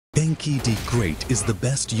Enki the Great is the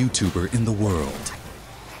best YouTuber in the world.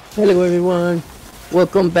 Hello everyone,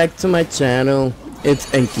 welcome back to my channel.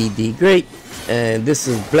 It's Enki the Great, and this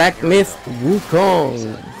is Black Myth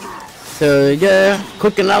Wukong. So yeah,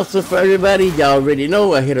 quick announcement for everybody. Y'all already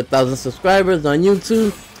know I hit 1,000 subscribers on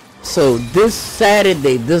YouTube. So this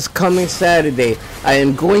Saturday, this coming Saturday, I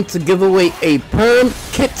am going to give away a Perm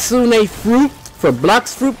Kitsune fruit for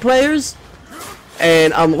Blox Fruit players.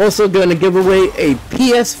 And I'm also going to give away a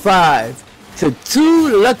PS5 to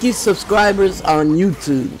 2 lucky subscribers on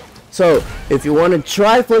YouTube. So if you want to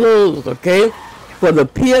try for those, okay, for the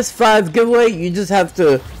PS5 giveaway, you just have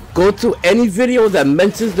to go to any video that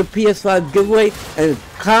mentions the PS5 giveaway and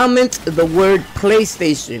comment the word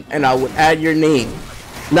PlayStation, and I would add your name.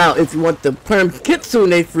 Now if you want the Perm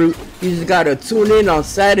Kitsune fruit, you just gotta tune in on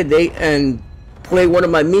Saturday and play one of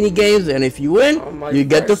my mini games, and if you win, you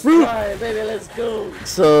get the fruit. Baby, let's go.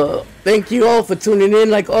 So thank you all for tuning in.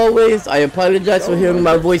 Like always, I apologize for hearing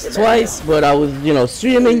my voice twice, but I was,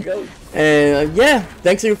 streaming. And yeah,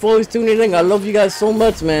 thanks for always tuning in. I love you guys so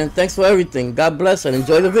much, man. Thanks for everything. God bless and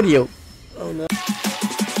enjoy the video. Oh no.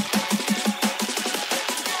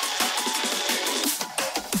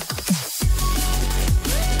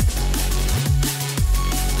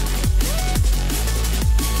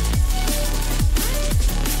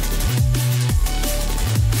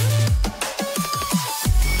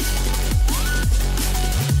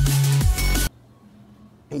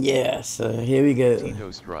 Yeah, so here we go. Tito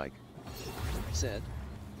Strike said,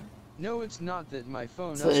 "No, it's not that my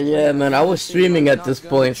phone." So yeah, man, I was streaming at this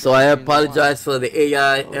point, so I apologize for the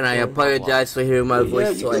AI, and I apologize for hearing my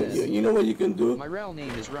voice twice. You know what you can do? My real name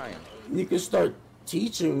is Ryan. You can start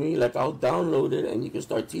teaching me, like I'll download it and you can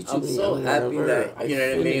start teaching me. I'm so happy that, you know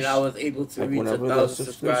what I mean, I was able to reach 1,000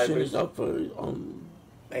 subscribers. Up for,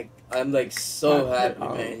 like, I'm like so happy,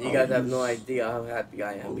 man. You guys have no idea how happy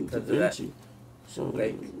I am because of that. So,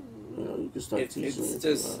 like, you can start teaching it's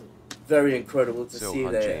just very incredible to see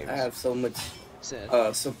that James I have so much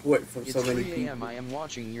support from so many people. I am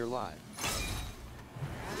watching your live.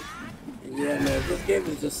 Yeah, man, this game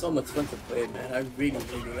is just so much fun to play, man. I really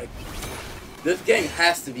like it. This game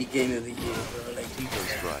has to be game of the year, bro.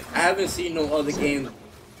 Like, I haven't seen no other game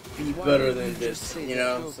be better than this, so.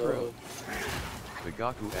 The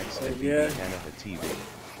Gaku X TV.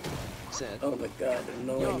 Said, oh my god,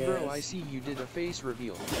 annoying. Yo, bro, I see you did a face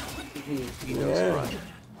reveal. Yeah.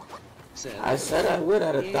 Said, I said I would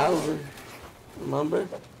at 1,000. Remember?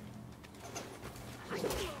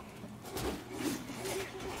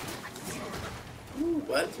 Ooh,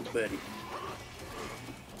 what's it, buddy?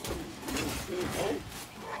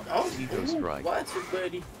 Tito Strike. What's it,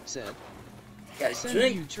 buddy? Said,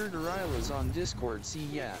 send you Turturilas on Discord, see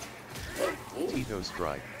ya. Tito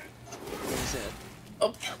Strike. Said, oh,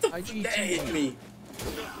 what the fuck? That hit me.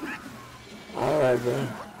 Alright, bro.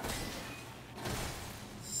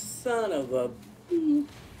 Son of a...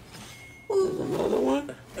 There's another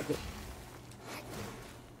one?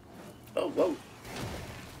 Oh, whoa.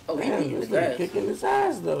 Oh, damn, he beat his ass. Kicking his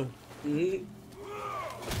ass, though. He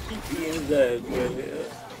beat his ass, bro.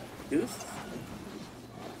 Deuce.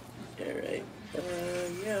 Alright.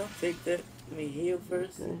 Yeah, I'll take that. Let me heal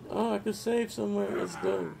first. Okay. Oh, I could save somewhere. Let's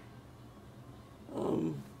go.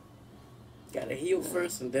 Gotta heal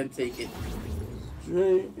first and then take it.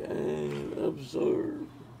 Drink and absorb.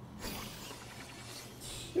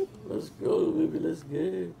 Let's go, baby. Let's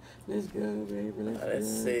go. Let's go, baby. Let's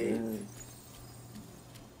save.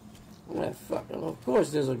 Ah, fucking, of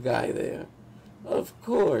course there's a guy there. Of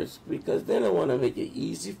course, because they don't want to make it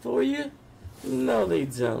easy for you. No, they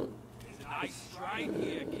don't. Nice try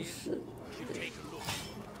here, kid. Shit. Take a look.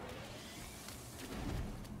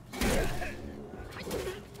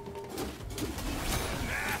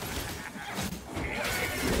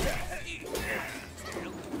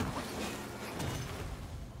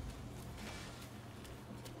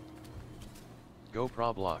 Go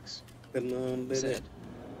Problox. Come on, baby. Said,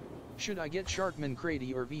 should I get Sharkman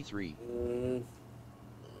Crady or V3?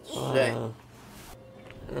 Shit.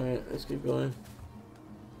 Alright, let's keep going.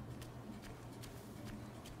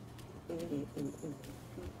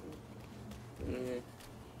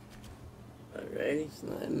 Alrighty. It's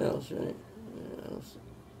nothing else, right? Yeah,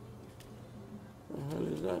 what the hell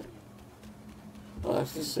is that? Oh,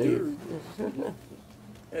 that's the save.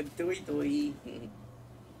 Doi.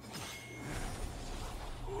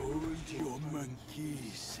 Hold your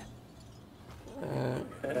monkeys.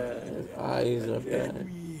 Eyes up Let there.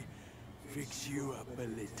 me fix you up a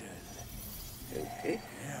little. Okay.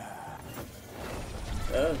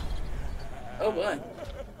 Yeah. Oh boy.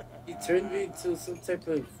 He turned me into some type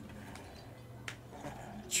of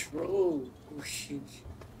troll. Oh shit.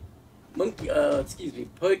 Monkey, excuse me,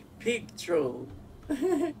 pig troll.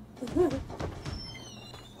 Open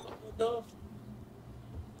the door.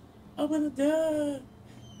 Open the door.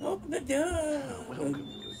 Open the door.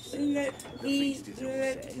 Let me in.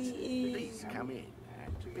 Please come in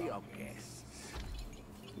and be our guests.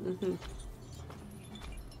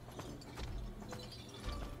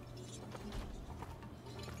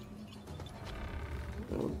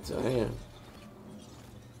 Oh, damn.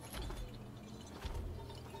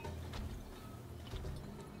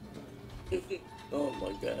 Oh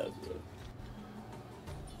my god, bro.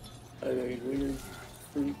 I know he's weird.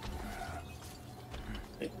 Freak.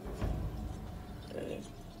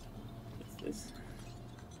 What's this?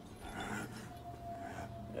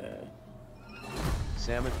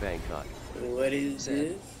 Samet Bangkok. What is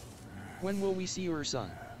this? When will we see your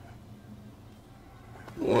son?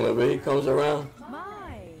 Whenever he comes around.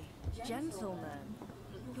 My gentleman,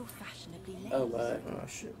 you're fashionably late. Oh my. Oh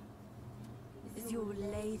shit. Is your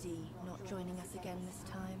lady not joining us again this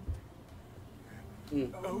time?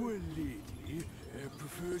 Our lady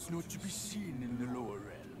prefers not to be seen in the lower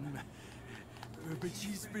realm. But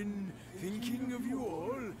she's been thinking of you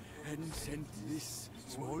all and sent this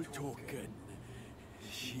small token.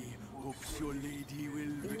 She hopes your lady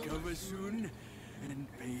will recover soon and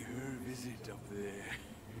pay her visit up there.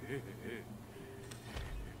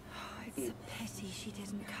 It's a pity she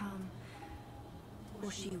didn't come. Or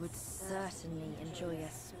she would certainly enjoy a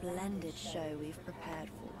splendid show we've prepared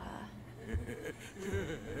for her.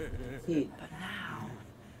 But now,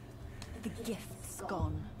 the gift's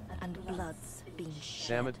gone and blood's been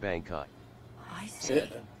shed. Samet Bangkok. I see.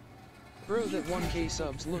 Bro, that 1K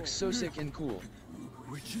subs looks so sick and cool.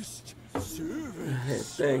 We're just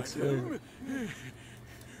servants. Thanks, man.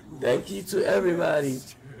 Thank you to everybody.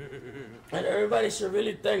 And everybody should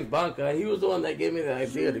really thank Banka. He was the one that gave me the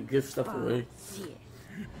idea to give stuff away.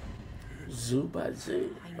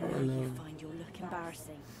 Zubazi. I know you find your look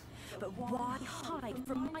embarrassing, but why hide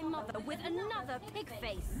from my mother with another pig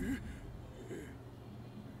face?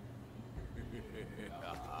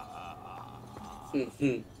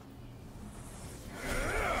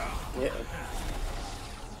 Yeah.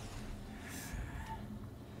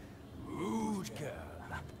 Rude girl.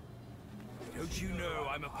 Don't you know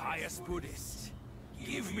I'm a pious Buddhist?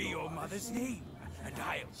 Give me your mother's name, and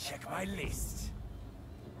I'll check my list.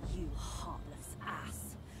 You heartless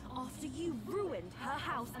ass. After you ruined her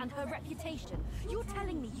house and her reputation, you're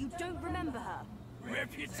telling me you don't remember her?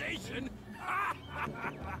 Reputation?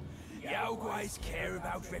 Yaoguais care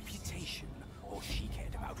about reputation. All she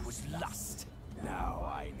cared about was lust. Now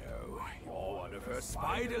I know. You're one of her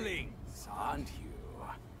spiderlings, aren't you?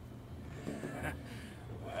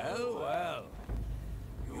 Well, well.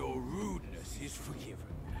 Your rudeness is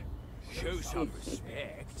forgiven. Show some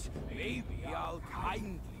respect. Maybe I'll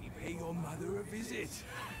kindly pay your mother a visit.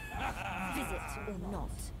 Visit or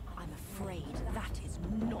not, I'm afraid that is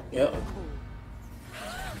not Yep. cool.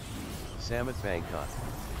 Samet Bangkok.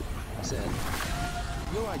 Said,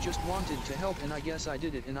 yo, I just wanted to help and I guess I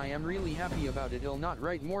did it and I am really happy about it. I'll not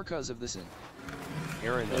write more cause of this in.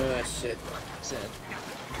 Aaron Oh shit. said,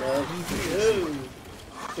 Well, ooh.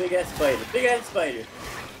 Big ass spider. Big ass spider.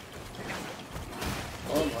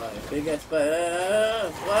 Oh my. Big ass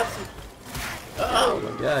spider. Watch it. Oh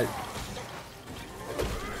my god.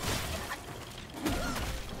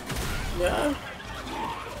 Yeah.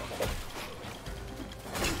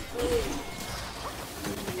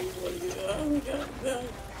 Oh my god. No.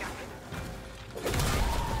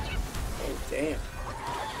 Oh damn.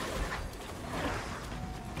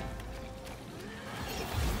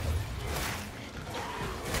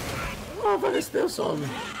 Oh, but they still saw me.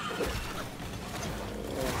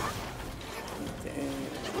 Damn.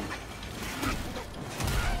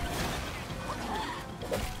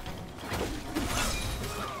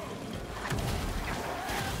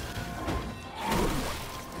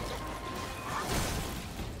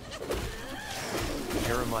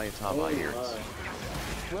 Jeremiah Taba here.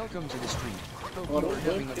 Welcome to the stream. Hope you are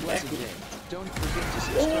having a blessed day. Don't forget to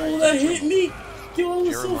subscribe. Oh, that hit me! Yo, I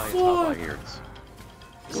was so Jeremiah far! Taba ears.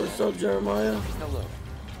 What's up, Jeremiah? Hello.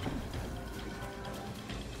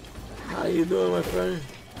 How you doing, my friend?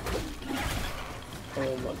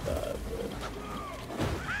 Oh my god, bro.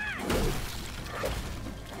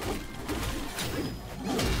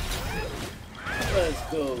 Let's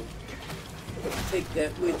go. Take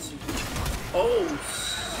that with you. Oh,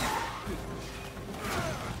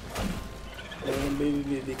 man,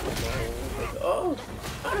 baby, come on. Oh,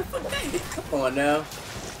 how the fuck that hit? Come on now.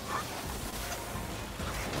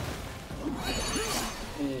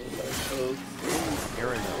 Let's go.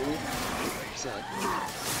 Aaron said,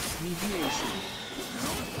 me VAC.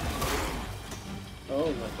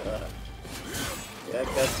 Yeah, I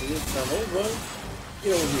got you this time. Hold on.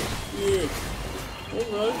 Get over here. Yeah.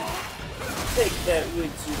 Hold on. Take that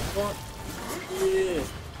with you, punk. Yeah.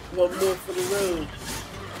 One more for the road.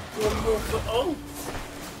 One more for... Oh!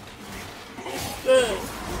 Good.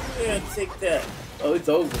 Yeah, take that. Oh, it's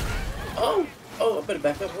over. Oh! Oh, I better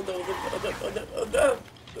back up. Hold on, hold on, hold on, hold on.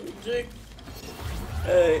 Let me drink.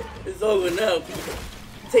 Hey, it's over now.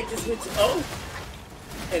 Take this with you. Oh!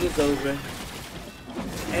 And it's over.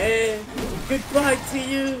 And goodbye to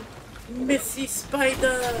you, Missy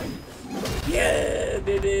Spider. Yeah,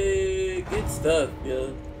 baby. Good stuff,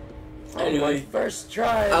 yo. Anyway, First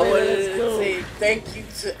try. I wanted to say thank you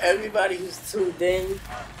to everybody who's tuned in.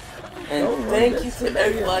 And thank you to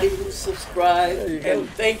everybody who subscribed. And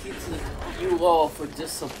thank you to you all for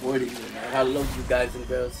just supporting me, man. I love you guys and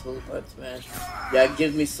girls so much, man. Y'all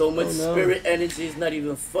give me so much spirit energy. It's not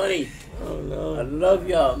even funny. Oh no. I love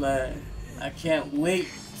y'all, man. I can't wait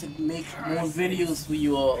to make more videos for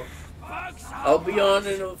you all. I'll be on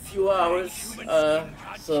in a few hours.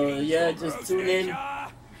 So yeah, just tune in.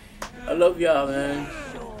 I love y'all, man.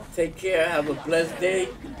 Take care. Have a blessed day.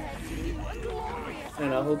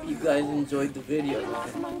 And I hope you guys enjoyed the video,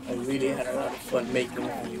 man. I really had a lot of fun making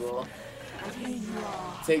it for you all.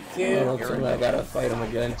 Take care. I gotta fight him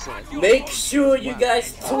again. Make sure you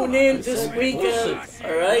guys tune in this weekend.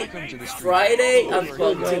 Alright? Friday,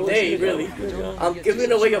 today really. I'm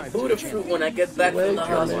giving away a Buddha fruit when I get back from the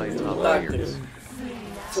hospital. Doctors.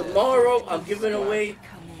 Tomorrow, I'm giving away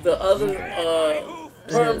the other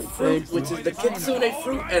perm fruit, which is the Kitsune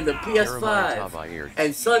fruit and the PS5.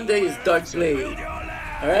 And Sunday is Dark Blade.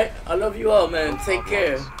 Alright? I love you all, man. Take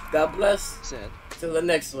care. God bless. Till the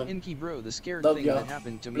next one. Inky bro, the scared Love thing y'all. that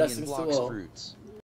happened to me Blessings in to Blocks all. Fruits.